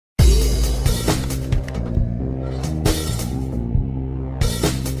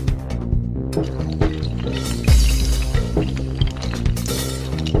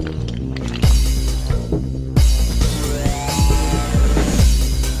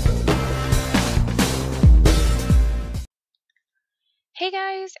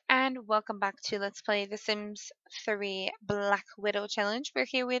guys, and welcome back to Let's Play The Sims 3 Black Widow Challenge. We're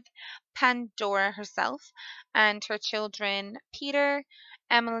here with Pandora herself and her children Peter,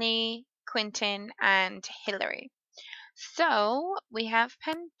 Emily, Quintin, and Hillary. So we have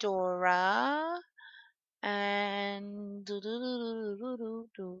Pandora and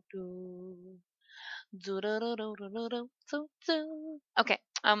okay,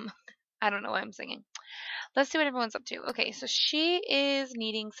 I don't know why I'm singing. Let's see what everyone's up to. Okay, so she is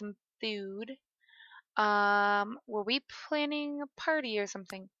needing some food. Were we planning a party or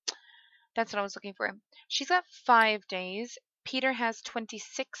something? That's what I was looking for. She's got 5 days. Peter has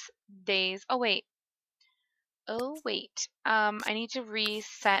 26 days. Oh wait. I need to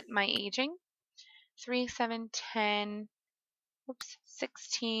reset my aging. 3, 7, 10. Oops.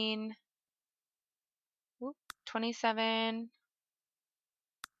 16. Oop, 27.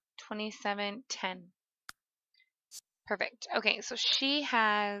 27, 10. Perfect. Okay, so she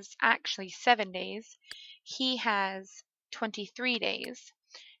has actually 7 days. He has 23 days.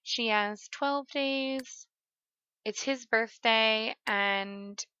 She has 12 days. It's his birthday,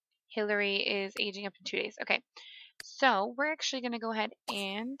 and Hillary is aging up in 2 days. Okay, so we're actually going to go ahead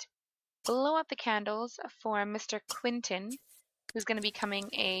and blow up the candles for Mr. Quintin, who's going to be becoming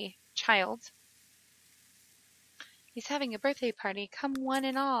a child. He's having a birthday party. Come one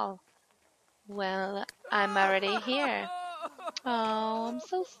and all. Well, I'm already here. Oh, I'm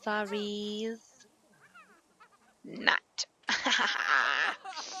so sorry. Not.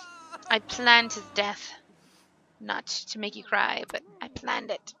 I planned his death. Not to make you cry, but I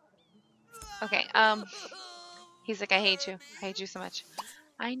planned it. Okay, he's like, I hate you. I hate you so much.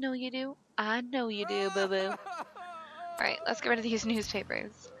 I know you do. I know you do, boo-boo. Alright, let's get rid of these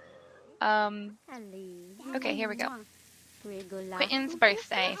newspapers. Okay, here we go. Quintin's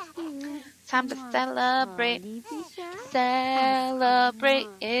birthday. Time to celebrate. Celebrate.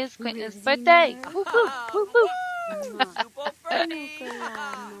 It's Quintin's birthday. Woo-hoo, woo-hoo.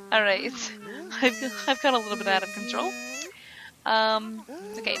 Alright, I've got a little bit out of control.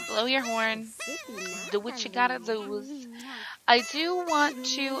 Okay, blow your horn. Do what you gotta do. I do want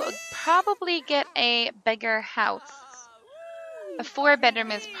to probably get a bigger house. A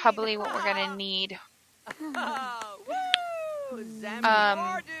 4-bedroom is probably what we're gonna need. I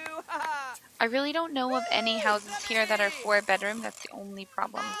really don't know of any houses here that are 4-bedroom. That's the only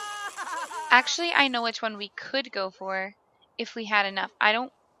problem. Actually, I know which one we could go for if we had enough. I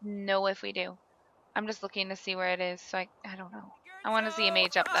don't know if we do. I'm just looking to see where it is, so I don't know. I want to see a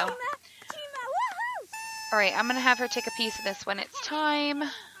mage up, though. Alright, I'm going to have her take a piece of this when it's time.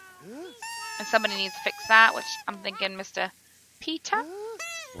 And somebody needs to fix that, which I'm thinking Mr. Peter.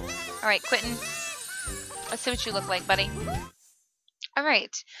 Alright, Quintin. Let's see what you look like, buddy.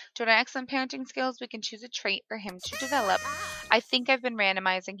 Alright, to our excellent parenting skills, we can choose a trait for him to develop. I think I've been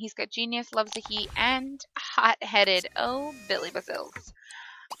randomizing. He's got genius, loves the heat, and hot-headed. Oh, Billy Bazills.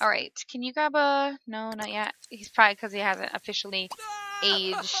 Alright, can you grab a... No, not yet. He's probably because he hasn't officially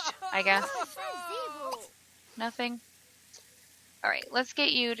aged, I guess. Nothing? Alright, let's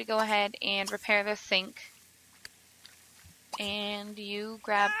get you to go ahead and repair this sink. And you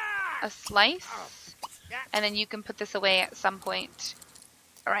grab a slice. And then you can put this away at some point.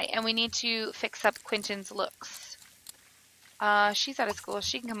 Alright, and we need to fix up Quintin's looks. She's out of school.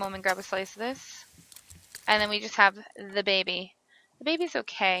 She can come home and grab a slice of this. And then we just have the baby. The baby's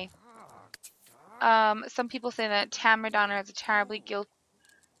okay. Some people say that Tamadonna has a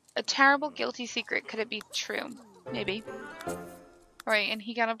terrible guilty secret. Could it be true? Maybe. Alright, and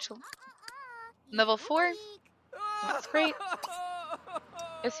he got up to level 4. That's great.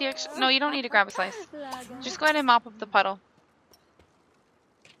 Is he actually... No, you don't need to grab a slice. Just go ahead and mop up the puddle.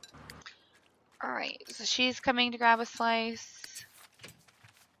 Alright, so she's coming to grab a slice.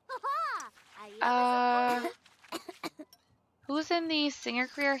 Who's in the singer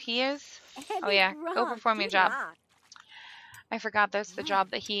career? He is? Oh yeah, go perform your job. I forgot that's the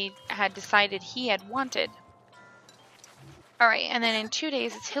job that he had decided he had wanted. Alright, and then in 2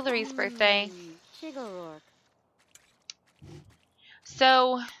 days it's Hillary's birthday.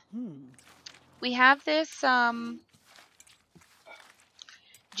 So, we have this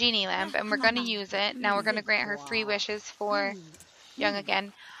genie lamp, and we're going to use it. Now we're going to grant her 3 wishes for young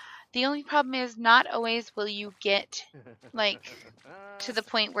again. The only problem is not always will you get, like, to the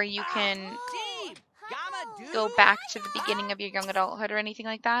point where you can go back to the beginning of your young adulthood or anything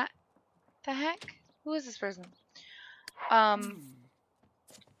like that. The heck? Who is this person?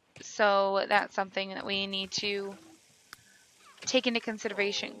 So that's something that we need to take into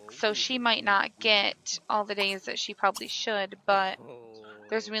consideration. So she might not get all the days that she probably should, but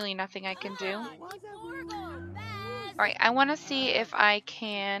there's really nothing I can do. Alright, I want to see if I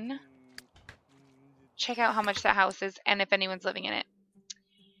can check out how much that house is and if anyone's living in it.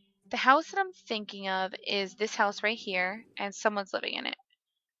 The house that I'm thinking of is this house right here, and someone's living in it.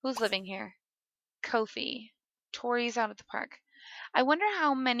 Who's living here? Kofi. Tori's out at the park. I wonder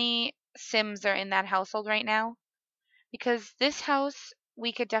how many Sims are in that household right now, because this house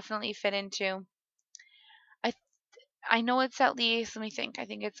we could definitely fit into. I I know it's at least, let me think. I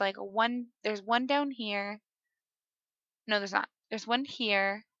think it's like there's one down here. No, there's not. There's one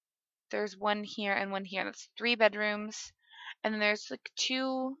here. There's one here and one here. That's 3 bedrooms. And then there's like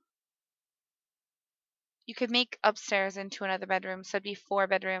 2. You could make upstairs into another bedroom, so it'd be 4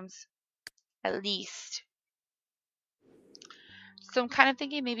 bedrooms at least. So I'm kind of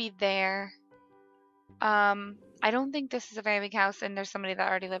thinking maybe there. I don't think this is a very big house, and there's somebody that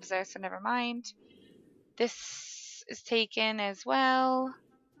already lives there, so never mind. This is taken as well.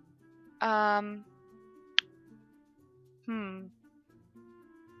 And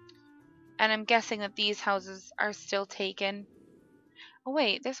I'm guessing that these houses are still taken. Oh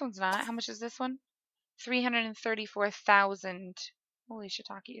wait, this one's not. How much is this one? 334,000. Holy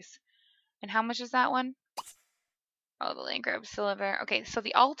shiitakes. And how much is that one? Oh, the land grab's still over there. Okay, so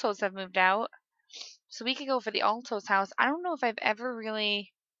the Altos have moved out. So we could go for the Altos house. I don't know if I've ever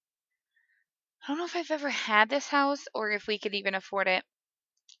had this house or if we could even afford it.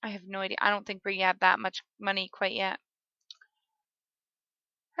 I have no idea. I don't think we have that much money quite yet.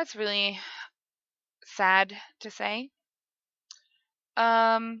 That's really sad to say.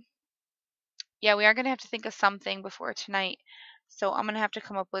 Yeah, we are going to have to think of something before tonight. So I'm going to have to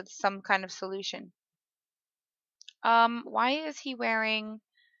come up with some kind of solution. Why is he wearing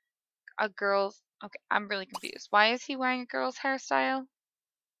a girl's... Okay, I'm really confused. Why is he wearing a girl's hairstyle?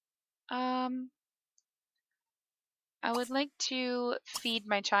 I would like to feed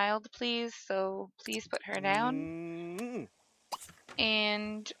my child, please. So please put her down.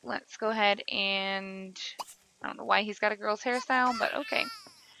 And let's go ahead and... I don't know why he's got a girl's hairstyle, but okay.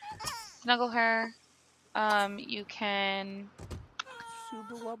 Snuggle her. You can...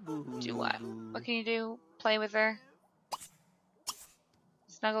 Do what? What can you do? Play with her.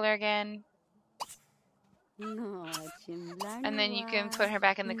 Snuggle her again. And then you can put her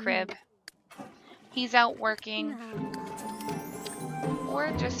back in the crib. He's out working.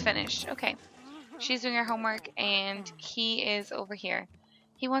 Or just finished. Okay. She's doing her homework and he is over here.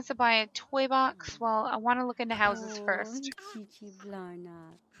 He wants to buy a toy box. Well, I want to look into houses first.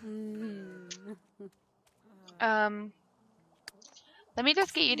 Let me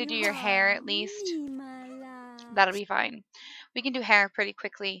just get you to do your hair at least. That'll be fine. We can do hair pretty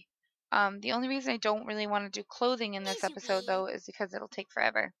quickly. The only reason I don't really want to do clothing in this episode, though, is because it'll take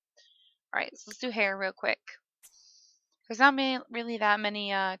forever. Alright, so let's do hair real quick. There's not really that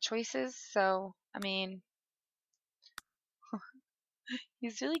many choices, so, I mean...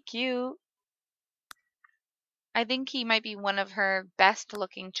 He's really cute. I think he might be one of her best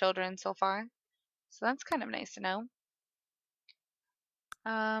looking children so far. So that's kind of nice to know.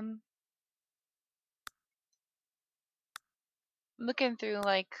 Looking through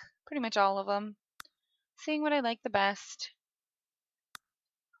like pretty much all of them. Seeing what I like the best.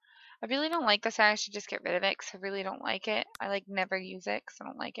 I really don't like this hair. I should just get rid of it because I really don't like it. I like never use it because I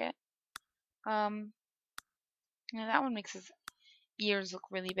don't like it. Yeah, that one makes his ears look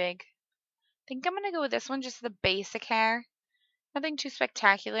really big. I think I'm gonna go with this one, just the basic hair. Nothing too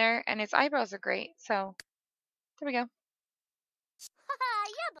spectacular, and his eyebrows are great, so there we go.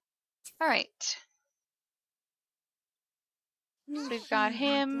 Alright. So we've got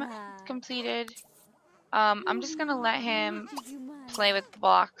him completed. I'm just gonna let him play with the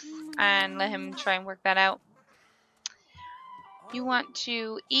blocks and let him try and work that out. You want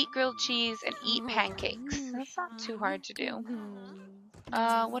to eat grilled cheese and eat pancakes. That's not too hard to do.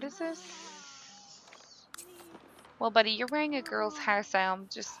 What is this? Well, buddy, you're wearing a girl's hairstyle. I'm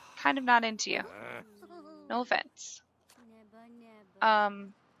just kind of not into you. No offense. I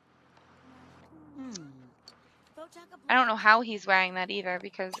don't know how he's wearing that either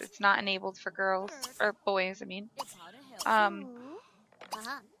because it's not enabled for girls, or boys, I mean. Alright,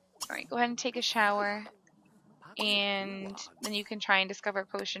 go ahead and take a shower. And then you can try and discover a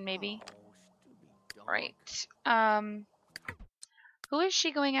potion, maybe. Alright. Who is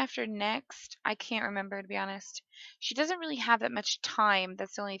she going after next? I can't remember, to be honest. She doesn't really have that much time.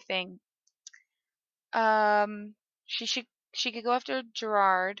 That's the only thing. She could go after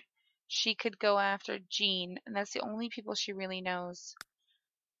Gerard. She could go after Jean, and that's the only people she really knows.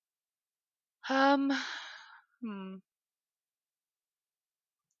 Alright,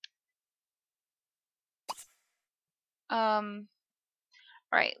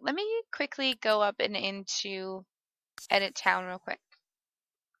 let me quickly go up and into edit town real quick.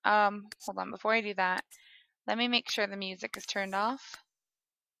 Hold on, before I do that, let me make sure the music is turned off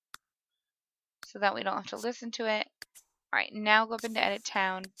so that we don't have to listen to it. All right, now go up into edit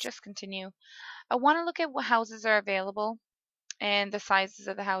town, just continue. I want to look at what houses are available and the sizes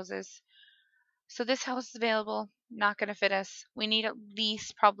of the houses. So this house is available, not going to fit us. We need at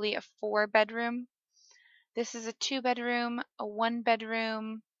least probably a 4-bedroom. This is a 2-bedroom, a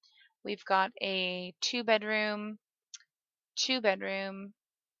 1-bedroom. We've got a 2-bedroom, 2-bedroom.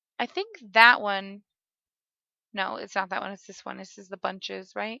 I think that one, no, it's not that one, it's this one. This is the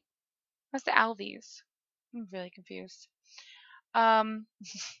bunches, right? What's the Alvies? I'm really confused.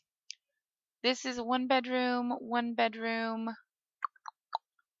 This is a 1-bedroom, 1-bedroom.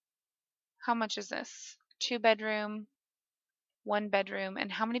 How much is this? 2-bedroom, 1-bedroom.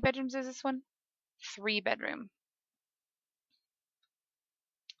 And how many bedrooms is this one? 3-bedroom.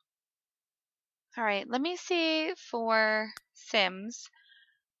 All right, let me see for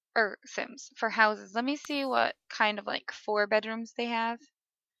for houses. Let me see what kind of like 4 bedrooms they have.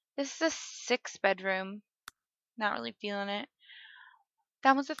 This is a 6-bedroom. Not really feeling it.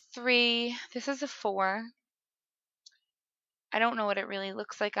 That one's a 3. This is a 4. I don't know what it really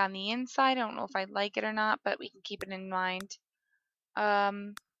looks like on the inside. I don't know if I like it or not, but we can keep it in mind.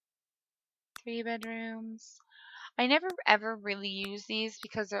 3 bedrooms. I never ever really use these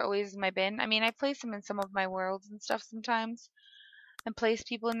because they're always in my bin. I mean, I place them in some of my worlds and stuff sometimes and place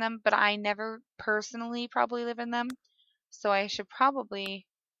people in them, but I never personally probably live in them. So I should probably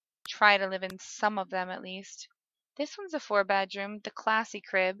try to live in some of them at least. This one's a 4-bedroom, the classy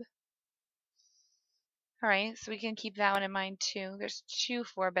crib. All right, so we can keep that one in mind too. There's 2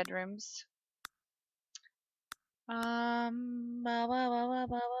 4-bedrooms. I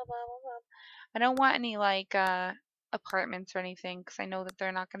don't want any like apartments or anything because I know that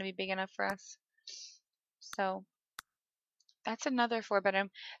they're not going to be big enough for us. So that's another 4-bedroom.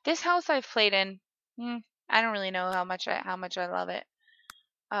 This house I've played in. I don't really know how much I love it.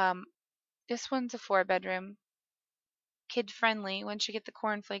 This one's a 4-bedroom. Kid friendly. Once you get the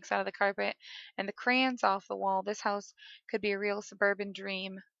cornflakes out of the carpet and the crayons off the wall, this house could be a real suburban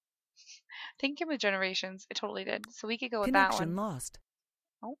dream. Thinking with generations, it totally did. So we could go with that one. Connection lost.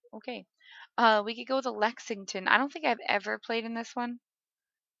 Oh, okay. We could go with the Lexington. I don't think I've ever played in this one.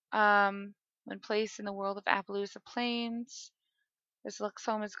 When placed in the world of Appaloosa Plains, this Lux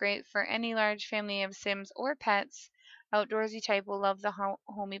home is great for any large family of Sims or pets. Outdoorsy type will love the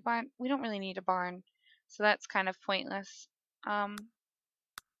homey barn. We don't really need a barn, so that's kind of pointless. All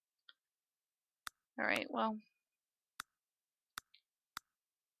right, well.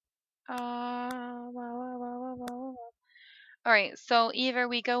 All right, so either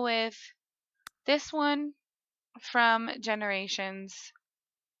we go with this one from Generations.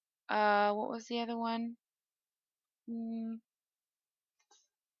 What was the other one?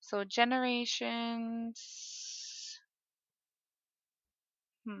 So Generations.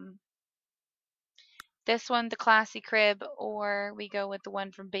 This one, the classy crib, or we go with the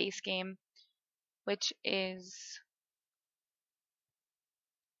one from base game, which is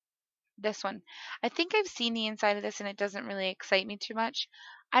this one. I think I've seen the inside of this and it doesn't really excite me too much.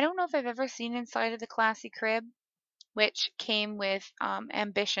 I don't know if I've ever seen inside of the classy crib, which came with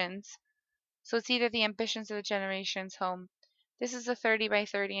ambitions. So it's either the ambitions or the Generations home. This is a 30 by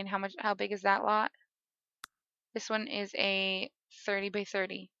 30, and how big is that lot? This one is a 30 by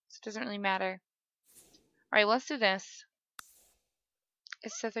 30, so it doesn't really matter. All right, let's do this.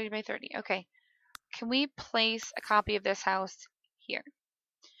 It's a 30 by 30. Okay. Can we place a copy of this house here?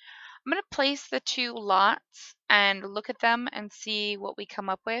 I'm going to place the 2 lots and look at them and see what we come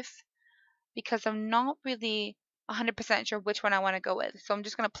up with because I'm not really 100% sure which one I want to go with. So I'm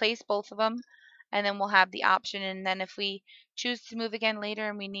just going to place both of them and then we'll have the option. And then if we choose to move again later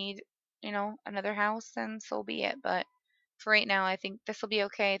and we need, another house, then so be it. But for right now, I think this will be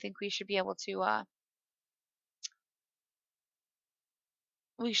okay. I think we should be able to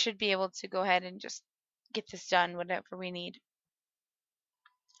go ahead and just get this done, whatever we need.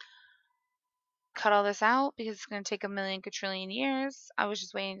 Cut all this out because it's going to take a million quadrillion years. I was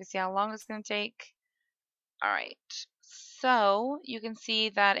just waiting to see how long it's going to take. All right. So you can see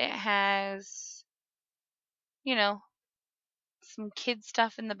that it has, some kid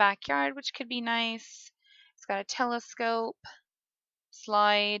stuff in the backyard, which could be nice. It's got a telescope,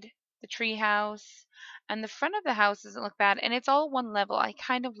 slide, the tree house, and the front of the house doesn't look bad. And it's all one level. I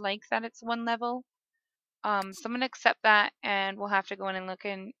kind of like that it's one level. So I'm going to accept that and we'll have to go in and look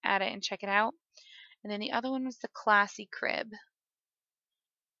at it and check it out. And then the other one was the classy crib.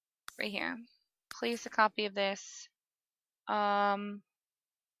 Right here. Place a copy of this.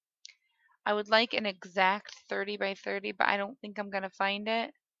 I would like an exact 30 by 30, but I don't think I'm going to find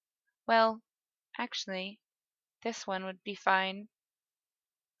it. Well, actually, this one would be fine.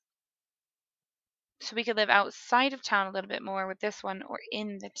 So we could live outside of town a little bit more with this one, or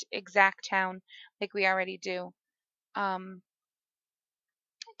in the exact town like we already do down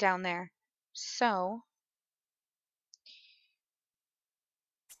there. So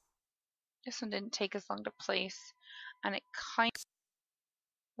this one didn't take as long to place, and it kind of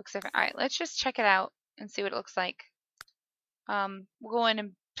looks different. All right, let's just check it out and see what it looks like. We'll go in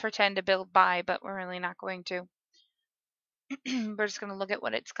and pretend to build by, but we're really not going to. We're just going to look at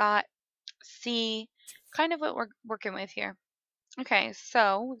what it's got, see kind of what we're working with here. Okay,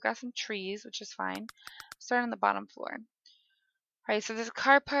 so we've got some trees, which is fine. Start on the bottom floor. All right, so there's a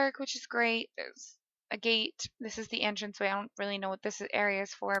car park, which is great. There's a gate. This is the entranceway. I don't really know what this area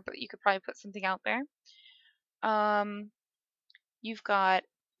is for, but you could probably put something out there. You've got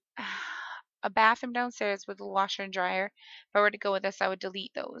a bathroom downstairs with a washer and dryer. If I were to go with this, I would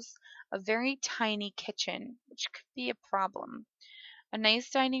delete those. A very tiny kitchen, which could be a problem. A nice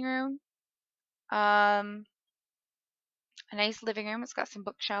dining room. A nice living room. It's got some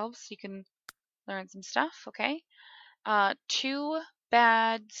bookshelves, so you can learn some stuff. Okay. Two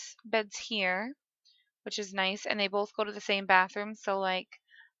beds here, which is nice, and they both go to the same bathroom. So like,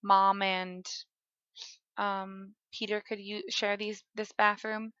 Mom and Peter could share this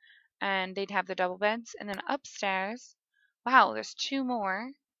bathroom, and they'd have the double beds. And then upstairs, wow, there's two more.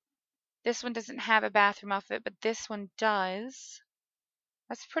 This one doesn't have a bathroom off it, but this one does.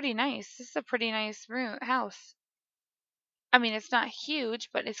 That's pretty nice. This is a pretty nice house. I mean, it's not huge,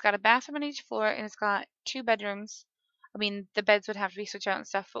 but it's got a bathroom on each floor, and it's got two bedrooms. I mean, the beds would have to be switched out and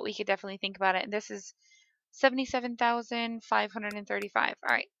stuff, but we could definitely think about it. And this is 77,535. All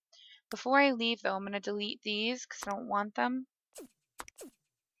right. Before I leave, though, I'm going to delete these because I don't want them.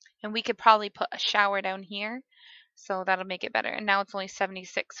 And we could probably put a shower down here, so that'll make it better. And now it's only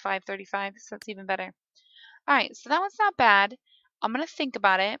 76,535, so it's even better. All right, so that one's not bad. I'm going to think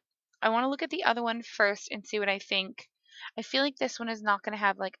about it. I want to look at the other one first and see what I think. I feel like this one is not going to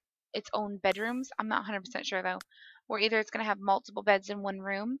have like its own bedrooms. I'm not 100% sure though. Or either it's going to have multiple beds in one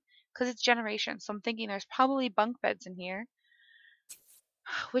room because it's generations. So I'm thinking there's probably bunk beds in here,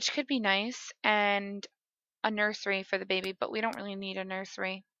 which could be nice, and a nursery for the baby, but we don't really need a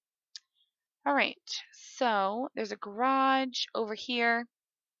nursery. All right, so there's a garage over here,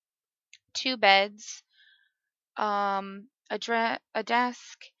 two beds, a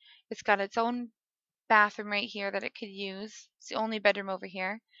desk. It's got its own bathroom right here that it could use. It's the only bedroom over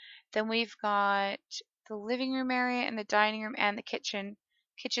here. Then we've got the living room area and the dining room and the kitchen.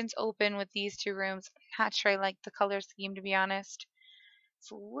 Kitchen's open with these two rooms. I'm not sure I like the color scheme, to be honest. It's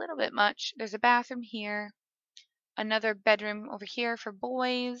a little bit much. There's a bathroom here, another bedroom over here for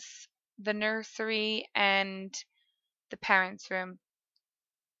boys, the nursery, and the parents' room.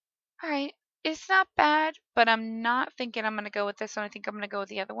 All right, it's not bad, but I'm not thinking I'm going to go with this one. I think I'm going to go with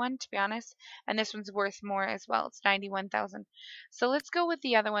the other one, to be honest. And this one's worth more as well. It's 91,000. So let's go with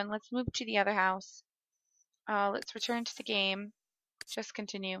the other one. Let's move to the other house. Let's return to the game. Just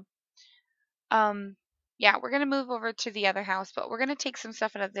continue. Yeah, we're going to move over to the other house, but we're going to take some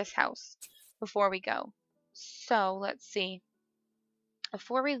stuff out of this house before we go. So let's see.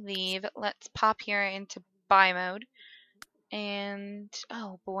 Before we leave, let's pop here into buy mode. And,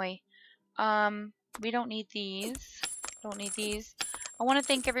 oh boy. We don't need these. Don't need these. I want to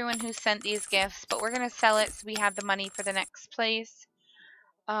thank everyone who sent these gifts, but we're going to sell it so we have the money for the next place.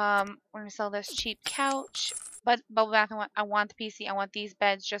 We're going to sell this cheap couch. But Bubble Bath, I want the PC. I want these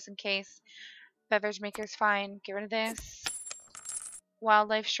beds just in case. Beverage maker's fine. Get rid of this.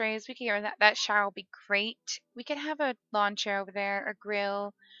 Wildlife strays. We can get rid of that. That shower will be great. We could have a lawn chair over there, a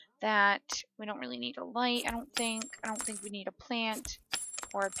grill. That we don't really need a light, I don't think. I don't think we need a plant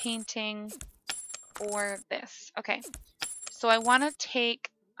or a painting or this. Okay. So I want to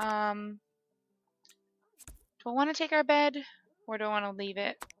take, do I want to take our bed or do I want to leave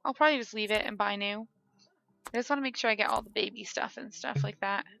it? I'll probably just leave it and buy new. I just want to make sure I get all the baby stuff and stuff like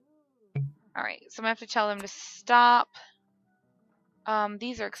that. Alright, so I'm going to have to tell them to stop.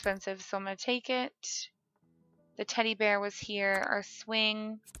 These are expensive, so I'm going to take it. The teddy bear was here. Our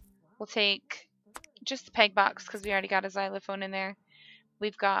swing. We'll take just the peg box because we already got a xylophone in there.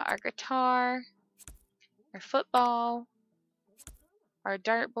 We've got our guitar, our football, our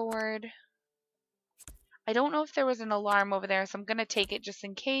dartboard. I don't know if there was an alarm over there, so I'm going to take it just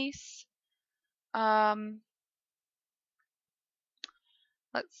in case. Let's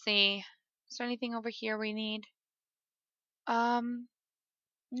see. Is there anything over here we need?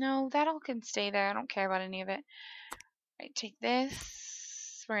 No, that all can stay there. I don't care about any of it. Alright, take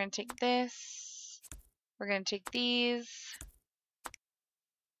this. this. We're going to take this. We're going to take these.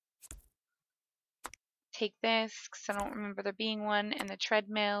 Take this, because I don't remember there being one. And the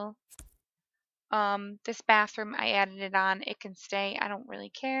treadmill. This bathroom, I added it on. It can stay. I don't really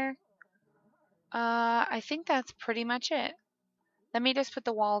care. I think that's pretty much it. Let me just put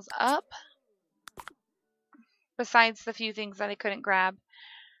the walls up. Besides the few things that I couldn't grab.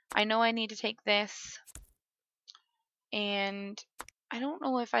 I know I need to take this. And I don't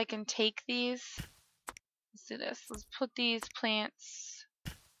know if I can take these. Let's do this. Let's put these plants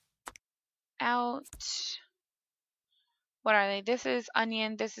out. What are they? This is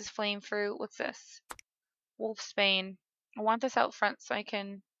onion. This is flame fruit. What's this? Wolfsbane. I want this out front so I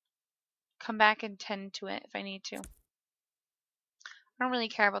can come back and tend to it if I need to. I don't really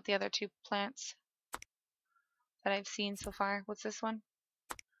care about the other two plants that I've seen so far. What's this one?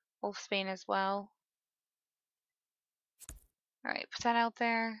 Wolfsbane as well. Alright, put that out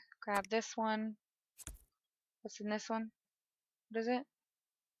there. Grab this one. What's in this one? What is it?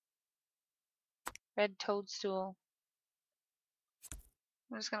 Red toadstool.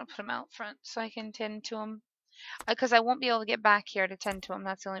 I'm just going to put them out front so I can tend to them. Because I won't be able to get back here to tend to them.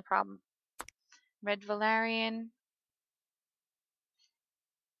 That's the only problem. Red valerian.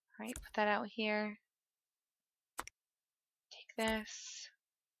 Alright, put that out here. Take this.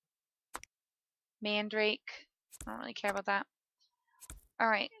 Mandrake. I don't really care about that.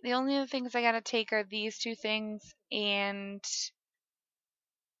 Alright, the only other things I gotta take are these two things, and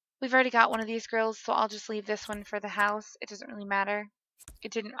we've already got one of these grills, so I'll just leave this one for the house. It doesn't really matter.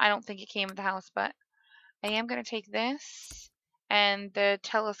 I don't think it came with the house, but I am gonna take this, and the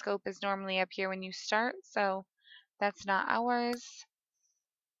telescope is normally up here when you start, so that's not ours.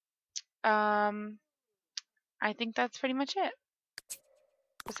 I think that's pretty much it.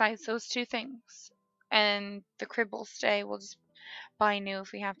 Besides those two things. And the crib will stay. We'll just buy new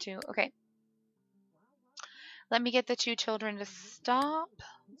if we have to. Okay. Let me get the two children to stop.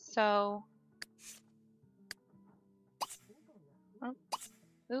 So. Oh,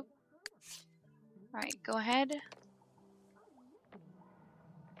 oop. Alright, go ahead.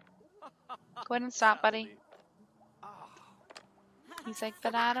 Go ahead and stop, buddy. He's like,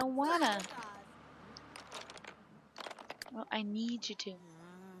 but I don't wanna. Well, I need you to.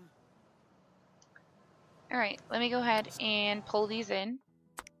 Alright, let me go ahead and pull these in.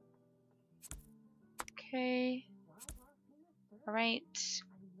 Okay. Alright.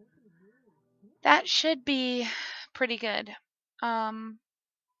 That should be pretty good.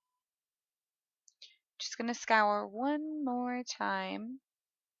 Just gonna scour one more time.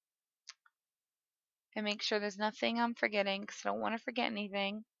 And make sure there's nothing I'm forgetting, because I don't want to forget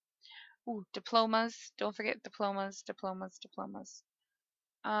anything. Ooh, diplomas. Don't forget diplomas, diplomas, diplomas.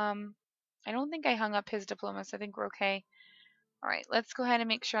 I don't think I hung up his diplomas. I think we're okay. Alright, let's go ahead and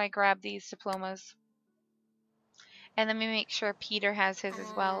make sure I grab these diplomas. And let me make sure Peter has his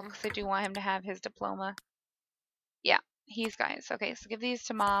as well, because I do want him to have his diploma. Yeah, he's got his. Okay, so give these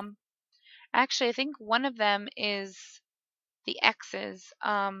to Mom. Actually, I think one of them is the X's.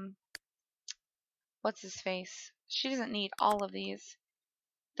 What's his face? She doesn't need all of these.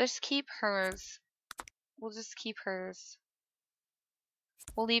 Just keep hers. We'll just keep hers.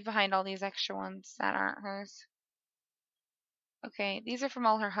 We'll leave behind all these extra ones that aren't hers. Okay, these are from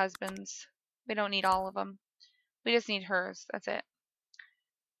all her husbands. We don't need all of them. We just need hers. That's it.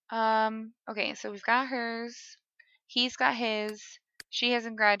 Okay, so we've got hers. He's got his. She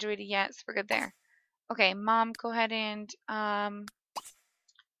hasn't graduated yet, so we're good there. Okay, Mom, go ahead and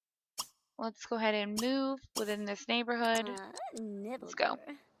let's go ahead and move within this neighborhood. Let's go.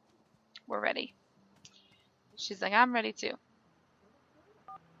 We're ready. She's like, I'm ready too.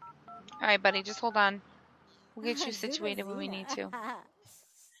 Alright, buddy, just hold on. We'll get you situated when we need to.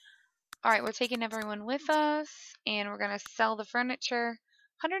 Alright, we're taking everyone with us, and we're going to sell the furniture.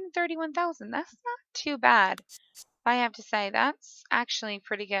 131,000. That's not too bad. I have to say, that's actually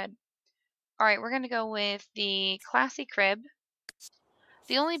pretty good. Alright, we're going to go with the classy crib.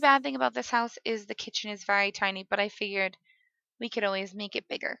 The only bad thing about this house is the kitchen is very tiny, but I figured we could always make it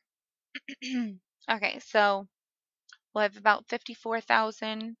bigger. Okay, so we'll have about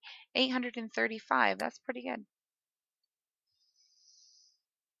 54,835. That's pretty good.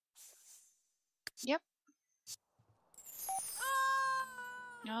 Yep.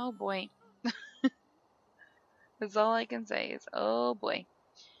 Oh boy. That's all I can say is, oh boy.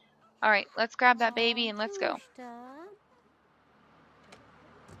 Alright, let's grab that baby and let's go.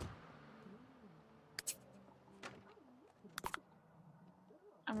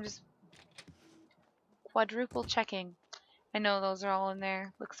 I'm just quadruple checking. I know those are all in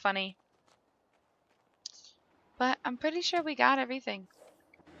there. Looks funny. But I'm pretty sure we got everything.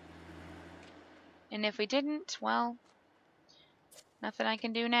 And if we didn't, well, nothing I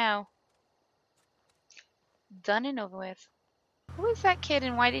can do now. Done and over with. Who is that kid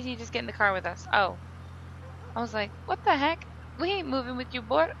and why did he just get in the car with us? Oh. I was like, what the heck? We ain't moving with you,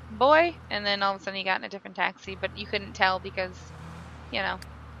 boy. And then all of a sudden he got in a different taxi, but you couldn't tell because, you know,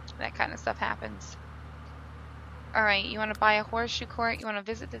 that kind of stuff happens. Alright, you want to buy a horseshoe court? You want to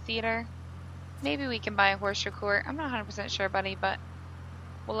visit the theater? Maybe we can buy a horseshoe court. I'm not 100% sure, buddy, but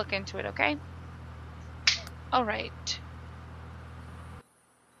we'll look into it, okay? Alright.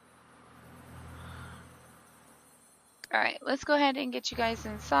 Alright, let's go ahead and get you guys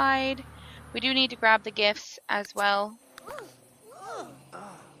inside. We do need to grab the gifts as well.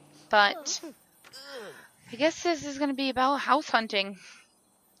 But I guess this is going to be about house hunting.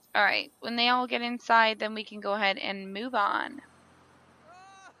 Alright, when they all get inside, then we can go ahead and move on.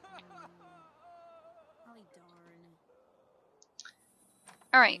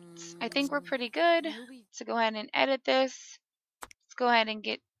 Alright, I think we're pretty good. So go ahead and edit this. Let's go ahead and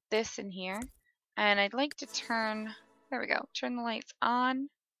get this in here. And I'd like to turn, there we go, turn the lights on.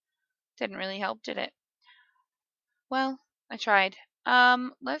 Didn't really help, did it? Well, I tried.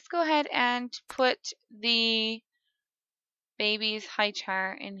 Let's go ahead and put the baby's high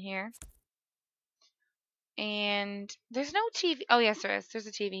chair in here. And there's no TV. Oh, yes, there is. There's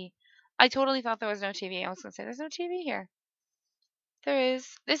a TV. I totally thought there was no TV. I was going to say, there's no TV here. There is.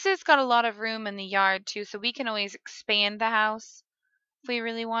 This has got a lot of room in the yard, too, so we can always expand the house if we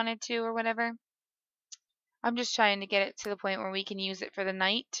really wanted to or whatever. I'm just trying to get it to the point where we can use it for the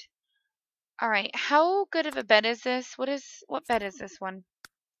night. Alright, how good of a bed is this? What bed is this one?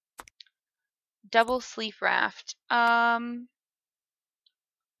 Double sleep raft. Double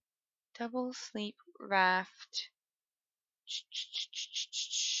sleep raft.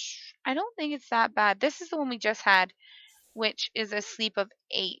 I don't think it's that bad. This is the one we just had, which is a sleep of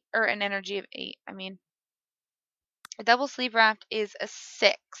 8, or an energy of 8. I mean, a double sleep raft is a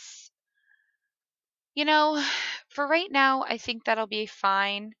 6. You know, for right now, I think that'll be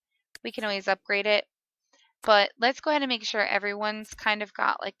fine. We can always upgrade it. But let's go ahead and make sure everyone's kind of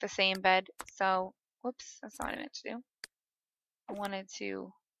got like the same bed. So, whoops, that's not what I meant to do. I wanted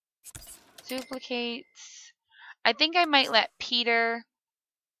to duplicate. I think I might let Peter,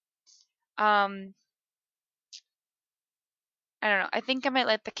 I don't know. I think I might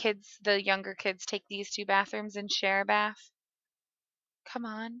let the younger kids take these 2 bathrooms and share a bath. Come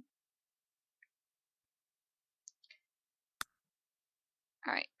on.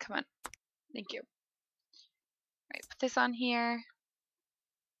 Alright, come on. Thank you. Alright, put this on here.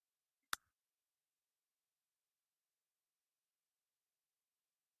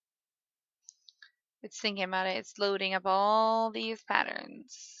 It's thinking about it. It's loading up all these patterns.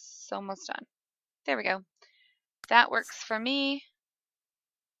 It's almost done. There we go. That works for me.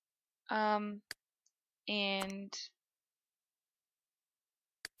 And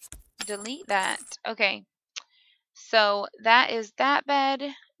delete that. Okay. So that is that bed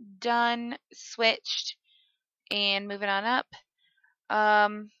done, switched, and moving on up.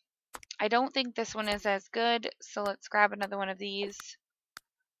 I don't think this one is as good, so let's grab another one of these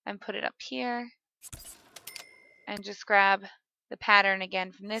and put it up here. And just grab the pattern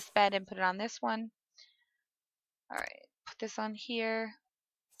again from this bed and put it on this one. Alright, put this on here.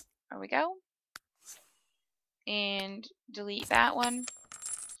 There we go. And delete that one.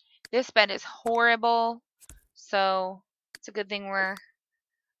 This bed is horrible, so it's a good thing we're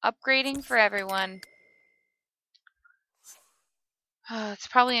upgrading for everyone. It's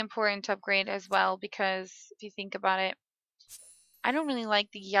probably important to upgrade as well because if you think about it, I don't really like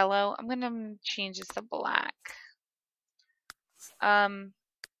the yellow. I'm going to change this to black.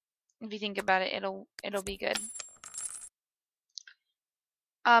 If you think about it, it'll be good.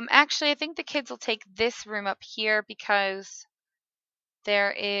 Actually, I think the kids will take this room up here because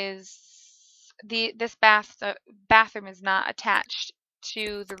there is this bathroom is not attached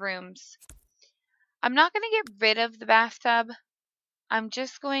to the rooms. I'm not going to get rid of the bathtub. I'm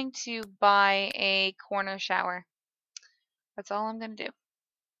just going to buy a corner shower. That's all I'm going to do.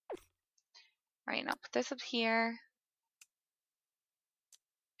 Alright, now put this up here.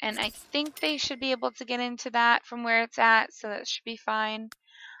 And I think they should be able to get into that from where it's at, so that should be fine.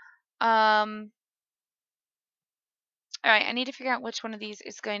 Alright, I need to figure out which one of these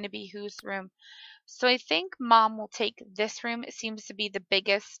is going to be whose room. So I think Mom will take this room. It seems to be the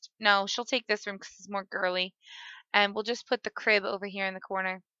biggest. No, she'll take this room because it's more girly. And we'll just put the crib over here in the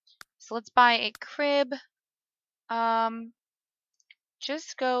corner. So let's buy a crib.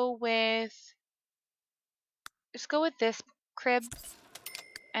 Just go with this crib.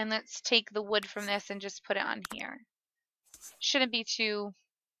 And let's take the wood from this and just put it on here. Shouldn't be too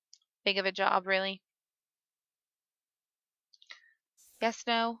big of a job, really. Yes,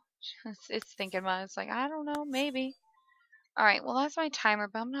 no? It's thinking about it. It's like, I don't know, maybe. Alright, well, that's my timer,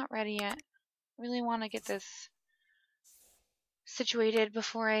 but I'm not ready yet. I really want to get this situated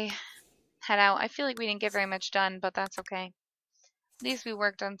before I head out. I feel like we didn't get very much done, but that's okay. At least we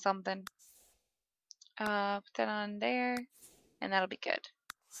worked on something. Put that on there, and that'll be good.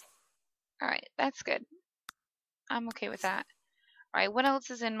 Alright, that's good. I'm okay with that. Alright, what else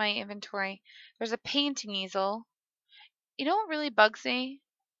is in my inventory? There's a painting easel. You know what really bugs me?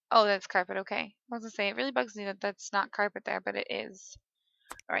 Oh, that's carpet, okay. I was gonna say, it really bugs me that that's not carpet there, but it is.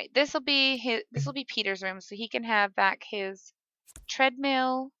 Alright, this will be Peter's room, so he can have back his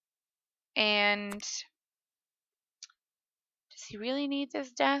treadmill. And does he really need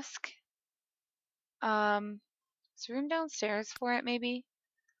this desk? Is room downstairs for it, maybe?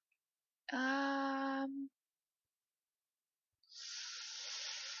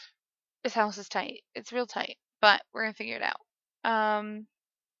 This house is tight. It's real tight, but we're gonna figure it out.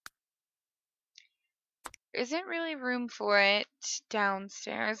 Isn't really room for it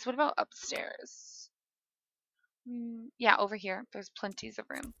downstairs. What about upstairs? Yeah, over here. There's plenties of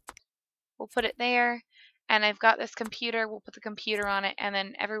room. We'll put it there. And I've got this computer. We'll put the computer on it, and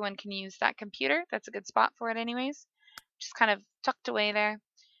then everyone can use that computer. That's a good spot for it anyways. Just kind of tucked away there.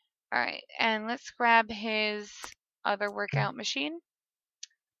 Alright, and let's grab his other workout machine.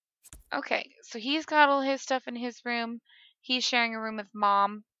 Okay, so he's got all his stuff in his room. He's sharing a room with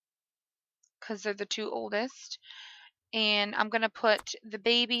Mom because they're the two oldest. And I'm going to put the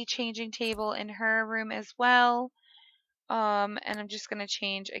baby changing table in her room as well. And I'm just going to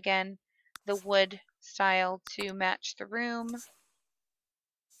change, again, the wood style to match the room.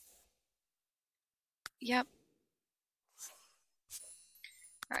 Yep.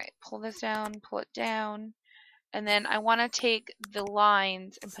 Alright, pull this down, pull it down. And then I want to take the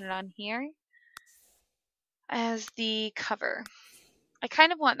lines and put it on here as the cover. I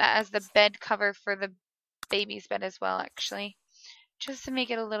kind of want that as the bed cover for the baby's bed as well, actually. Just to make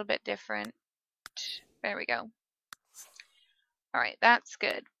it a little bit different. There we go. Alright, that's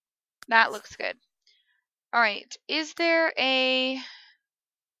good. That looks good. Alright, is there a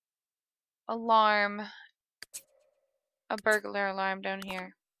alarm, a burglar alarm down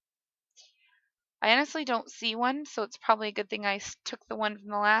here? I honestly don't see one, so it's probably a good thing I took the one from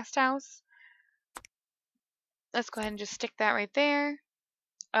the last house. Let's go ahead and just stick that right there.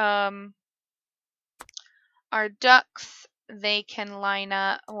 Our ducks, they can line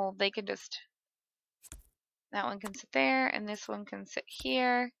up, well, they can just, that one can sit there, and this one can sit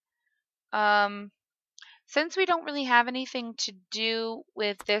here. Since we don't really have anything to do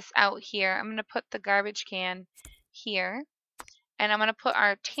with this out here, I'm going to put the garbage can here. And I'm going to put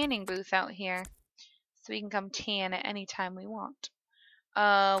our tanning booth out here so we can come tan at any time we want.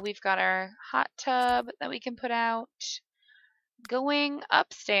 We've got our hot tub that we can put out. Going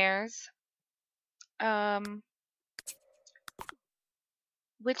upstairs,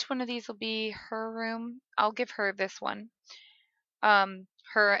 which one of these will be her room? I'll give her this one.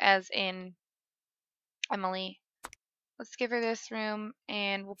 Her as in Emily. Let's give her this room,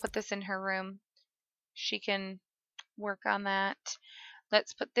 and we'll put this in her room. She can work on that.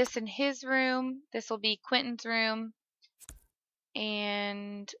 Let's put this in his room. This will be Quintin's room.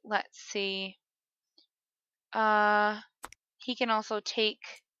 And let's see. He can also take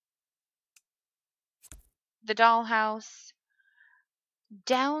the dollhouse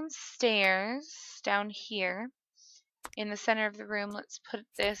downstairs, down here, in the center of the room. Let's put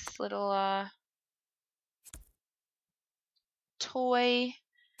this little toy,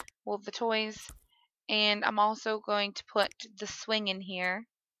 well, the toys, and I'm also going to put the swing in here.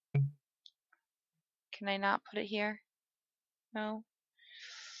 Can I not put it here? No?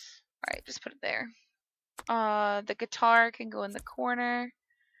 Alright, just put it there. The guitar can go in the corner.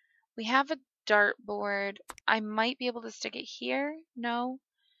 We have a dartboard. I might be able to stick it here. No?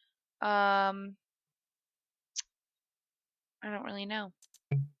 I don't really know,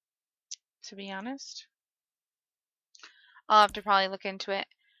 to be honest. I'll have to probably look into it.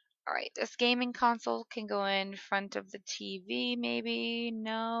 Alright, this gaming console can go in front of the TV, maybe.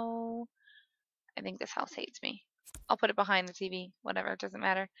 No. I think this house hates me. I'll put it behind the TV. Whatever, it doesn't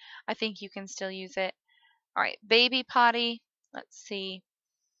matter. I think you can still use it. Alright, baby potty. Let's see.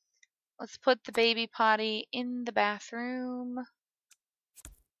 Let's put the baby potty in the bathroom.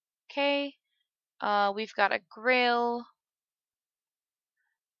 Okay. We've got a grill.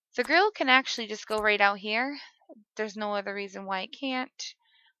 The grill can actually just go right out here. There's no other reason why it can't.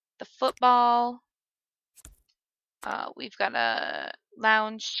 The football. We've got a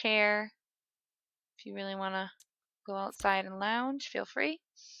lounge chair. If you really want to go outside and lounge, feel free.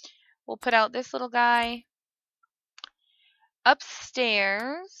 we'll put out this little guy.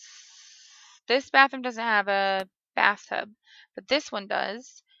 Upstairs, this bathroom doesn't have a bathtub, but this one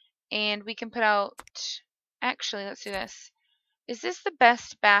does. And we can put out, actually, let's do this. Is this the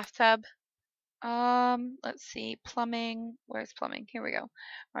best bathtub? Let's see, plumbing. Where's plumbing? Here we go.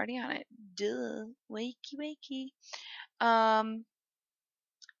 Already on it. Duh. Wakey, wakey.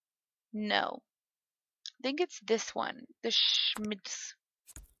 No. I think it's this one. The Schmitz.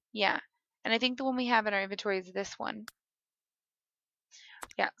 Yeah. And I think the one we have in our inventory is this one.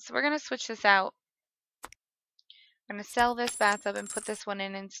 Yeah, so we're going to switch this out. I'm going to sell this bathtub and put this one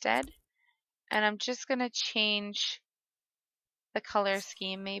in instead. And I'm just going to change the color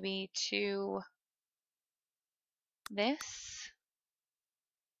scheme maybe to this.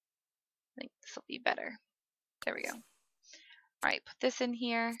 I think this will be better. There we go. Alright, put this in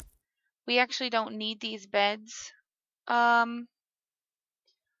here. We actually don't need these beds.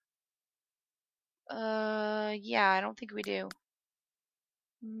 Yeah, I don't think we do.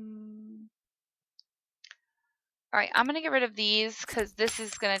 Alright, I'm going to get rid of these because this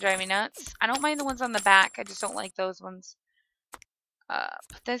is going to drive me nuts. I don't mind the ones on the back. I just don't like those ones.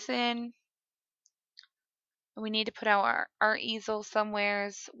 Put this in. We need to put out our art easel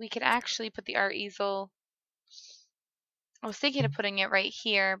somewheres. We could actually put the art easel. I was thinking of putting it right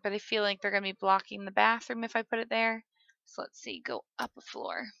here, but I feel like they're going to be blocking the bathroom if I put it there. So let's see, go up a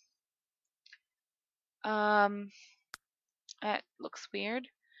floor. That looks weird.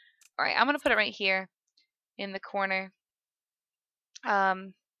 Alright, I'm going to put it right here in the corner.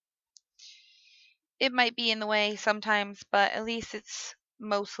 It might be in the way sometimes, but at least it's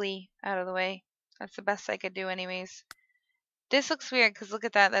mostly out of the way. That's the best I could do anyways. This looks weird because look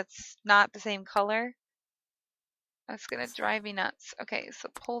at that. That's not the same color. That's going to drive me nuts. Okay, so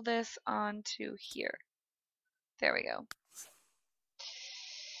pull this onto here. There we go.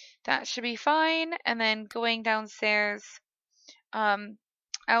 That should be fine. And then going downstairs,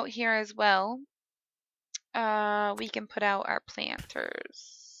 out here as well, we can put out our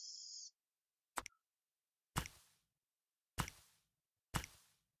planters.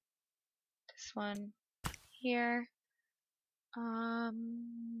 This one here.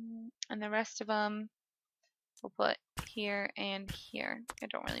 And the rest of them we'll put here and here.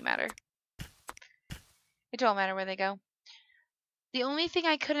 It don't really matter. It don't matter where they go. The only thing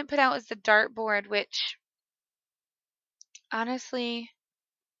I couldn't put out is the dartboard, which honestly,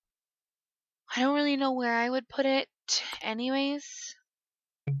 I don't really know where I would put it anyways.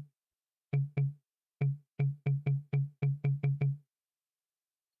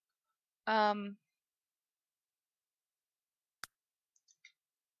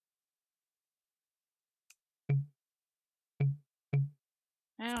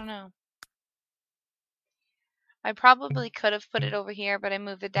 I don't know. I probably could have put it over here, but I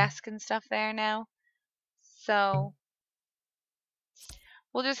moved the desk and stuff there now. So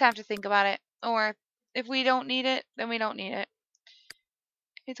we'll just have to think about it. Or if we don't need it, then we don't need it.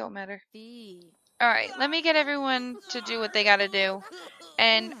 It don't matter. Alright, let me get everyone to do what they gotta do.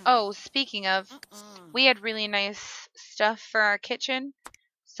 And, oh, speaking of, we had really nice stuff for our kitchen.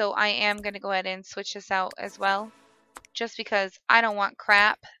 So I am going to go ahead and switch this out as well. Just because I don't want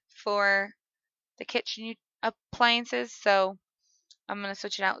crap for the kitchen appliances. So I'm going to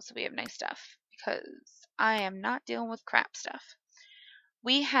switch it out so we have nice stuff. Because I am not dealing with crap stuff.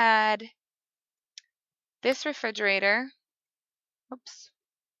 We had this refrigerator. Oops.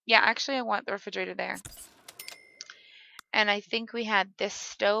 Yeah, actually I want the refrigerator there. And I think we had this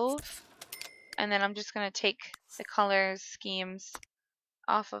stove. And then I'm just going to take the color schemes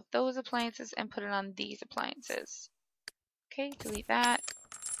off of those appliances and put it on these appliances. Okay, delete that.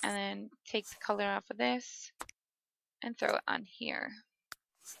 And then take the color off of this and throw it on here.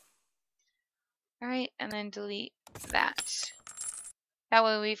 Alright, and then delete that. That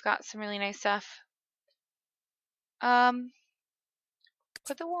way we've got some really nice stuff.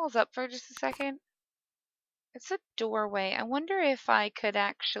 Put the walls up for just a second. It's a doorway. I wonder if I could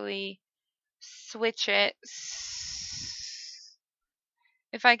actually switch it.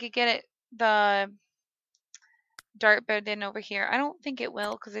 If I could get it, the dartboard in over here. I don't think it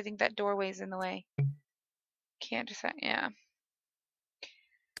will because I think that doorway's in the way. Can't just, yeah.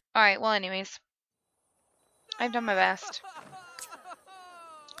 Alright, well anyways. I've done my best.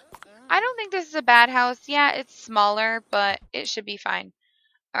 I don't think this is a bad house. Yeah, it's smaller, but it should be fine.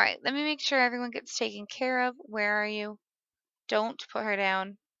 Alright, let me make sure everyone gets taken care of. Where are you? Don't put her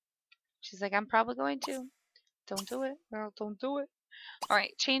down. She's like, I'm probably going to. Don't do it, girl. Don't do it.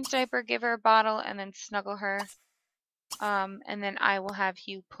 Alright, change diaper, give her a bottle, and then snuggle her. And then I will have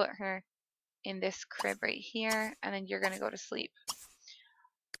you put her in this crib right here, and then you're going to go to sleep.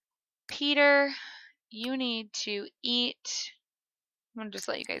 Peter, you need to eat. I'm going to just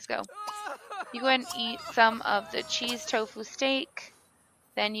let you guys go. You go ahead and eat some of the cheese tofu steak.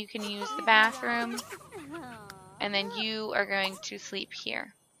 Then you can use the bathroom. And then you are going to sleep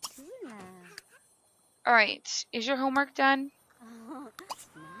here. Alright, is your homework done?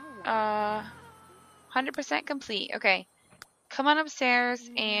 100% complete. Okay. Come on upstairs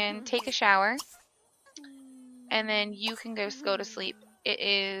and take a shower. And then you can just go to sleep. It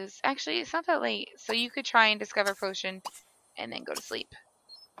is, actually, it's not that late. So you could try and discover potion and then go to sleep.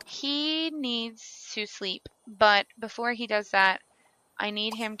 He needs to sleep. But before he does that, I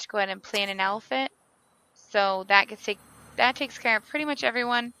need him to go ahead and plan an outfit. So that takes care of pretty much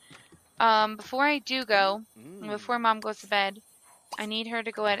everyone. Before I do go, before Mom goes to bed, I need her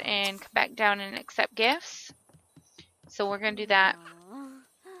to go ahead and come back down and accept gifts. So we're going to do that.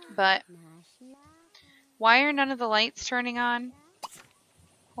 But why are none of the lights turning on?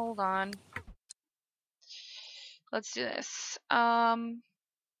 Hold on. Let's do this.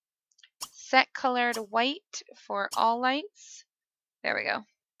 Set color to white for all lights. There we go.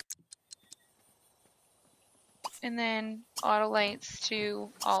 And then auto lights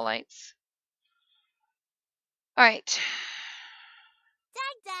to all lights. Alright.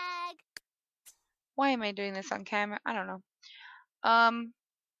 Dag. Why am I doing this on camera? I don't know. I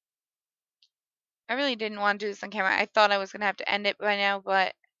really didn't want to do this on camera. I thought I was going to have to end it by now,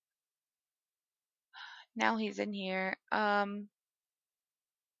 but now he's in here.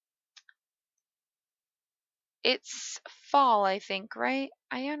 It's fall, I think, right?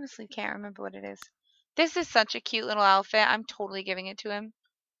 I honestly can't remember what it is. This is such a cute little outfit. I'm totally giving it to him.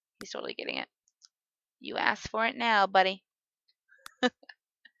 He's totally getting it. You asked for it now, buddy.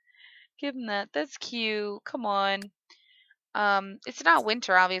 Give him that. That's cute. Come on. It's not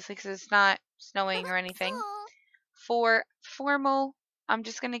winter, obviously, because it's not snowing or anything. For formal, I'm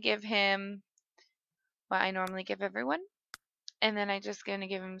just going to give him what I normally give everyone. And then I'm just going to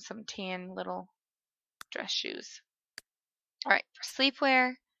give him some tan little dress shoes. Alright, for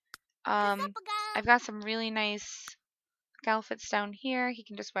sleepwear, I've got some really nice outfits down here. He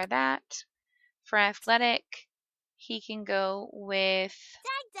can just wear that. For athletic, he can go with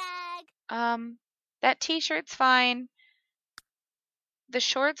that t-shirt's fine. The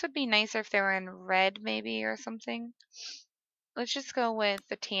shorts would be nicer if they were in red maybe or something. Let's just go with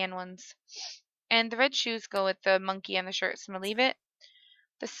the tan ones. And the red shoes go with the monkey on the shirt, so I'm going to leave it.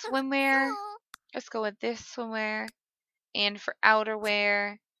 The swimwear, let's go with this swimwear. And for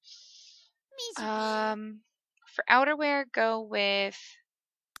outerwear, go with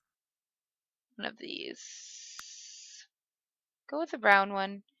one of these. Go with the brown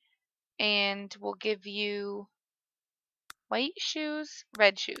one. And we'll give you white shoes,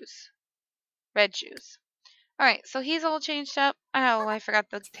 red shoes. Red shoes. Alright, so he's all changed up. Oh, I forgot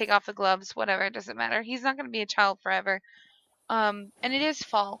to take off the gloves. Whatever, it doesn't matter. He's not going to be a child forever. And it is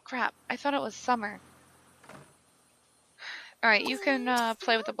fall. Crap, I thought it was summer. Alright, you can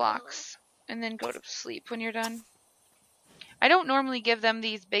play with the blocks. And then go to sleep when you're done. I don't normally give them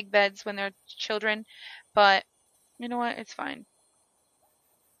these big beds when they're children. But, you know what? It's fine.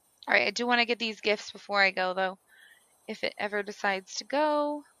 Alright, I do want to get these gifts before I go, though. If it ever decides to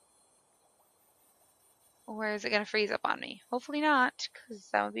go. Or is it going to freeze up on me? Hopefully not, because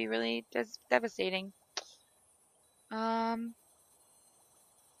that would be really devastating.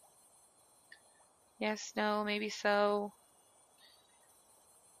 Yes, no, maybe so.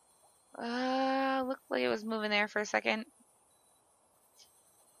 Looked like it was moving there for a second.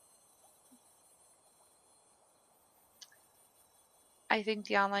 I think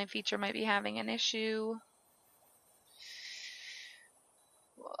the online feature might be having an issue.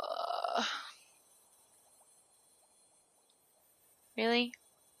 Really?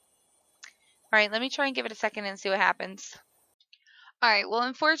 Alright, let me try and give it a second and see what happens. Alright, well,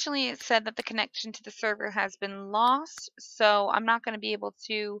 unfortunately it said that the connection to the server has been lost, so I'm not going to be able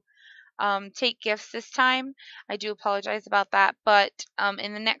to take gifts this time. I do apologize about that, but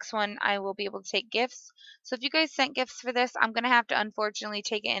in the next one I will be able to take gifts. So if you guys sent gifts for this, I'm going to have to unfortunately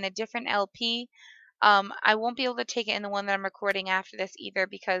take it in a different LP. I won't be able to take it in the one that I'm recording after this either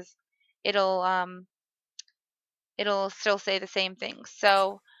because it'll still say the same thing.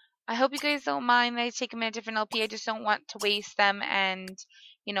 So I hope you guys don't mind that I take them in a different LP. I just don't want to waste them, and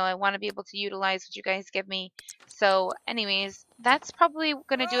you know, I want to be able to utilize what you guys give me. So anyways, that's probably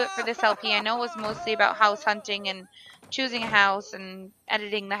going to do it for this LP. I know it was mostly about house hunting and choosing a house and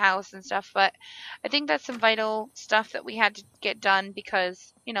editing the house and stuff, but I think that's some vital stuff that we had to get done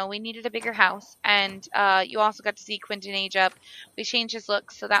because, you know, we needed a bigger house. And you also got to see Quintin age up. We changed his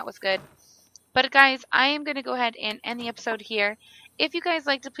look, so that was good. But guys, I am going to go ahead and end the episode here. If you guys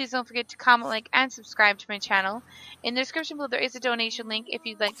liked it, please don't forget to comment, like, and subscribe to my channel. In the description below, there is a donation link if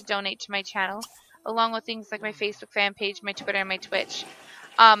you'd like to donate to my channel, along with things like my Facebook fan page, my Twitter, and my Twitch.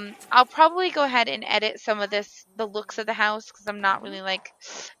 I'll probably go ahead and edit some of the looks of the house, because I'm not really, like,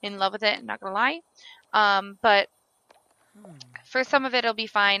 in love with it, I'm not gonna lie. But for some of it, it'll be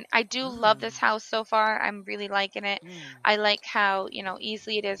fine. I do love this house so far. I'm really liking it. I like how,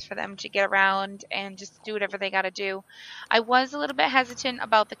 easily it is for them to get around and just do whatever they gotta do. I was a little bit hesitant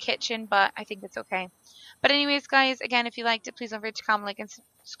about the kitchen, but I think it's okay. But anyways, guys, again, if you liked it, please don't forget to comment, like, and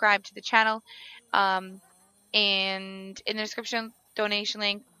subscribe to the channel. And in the description, donation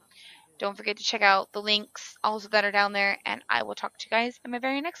link. Don't forget to check out the links also that are down there. And I will talk to you guys in my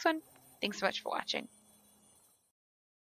very next one. Thanks so much for watching.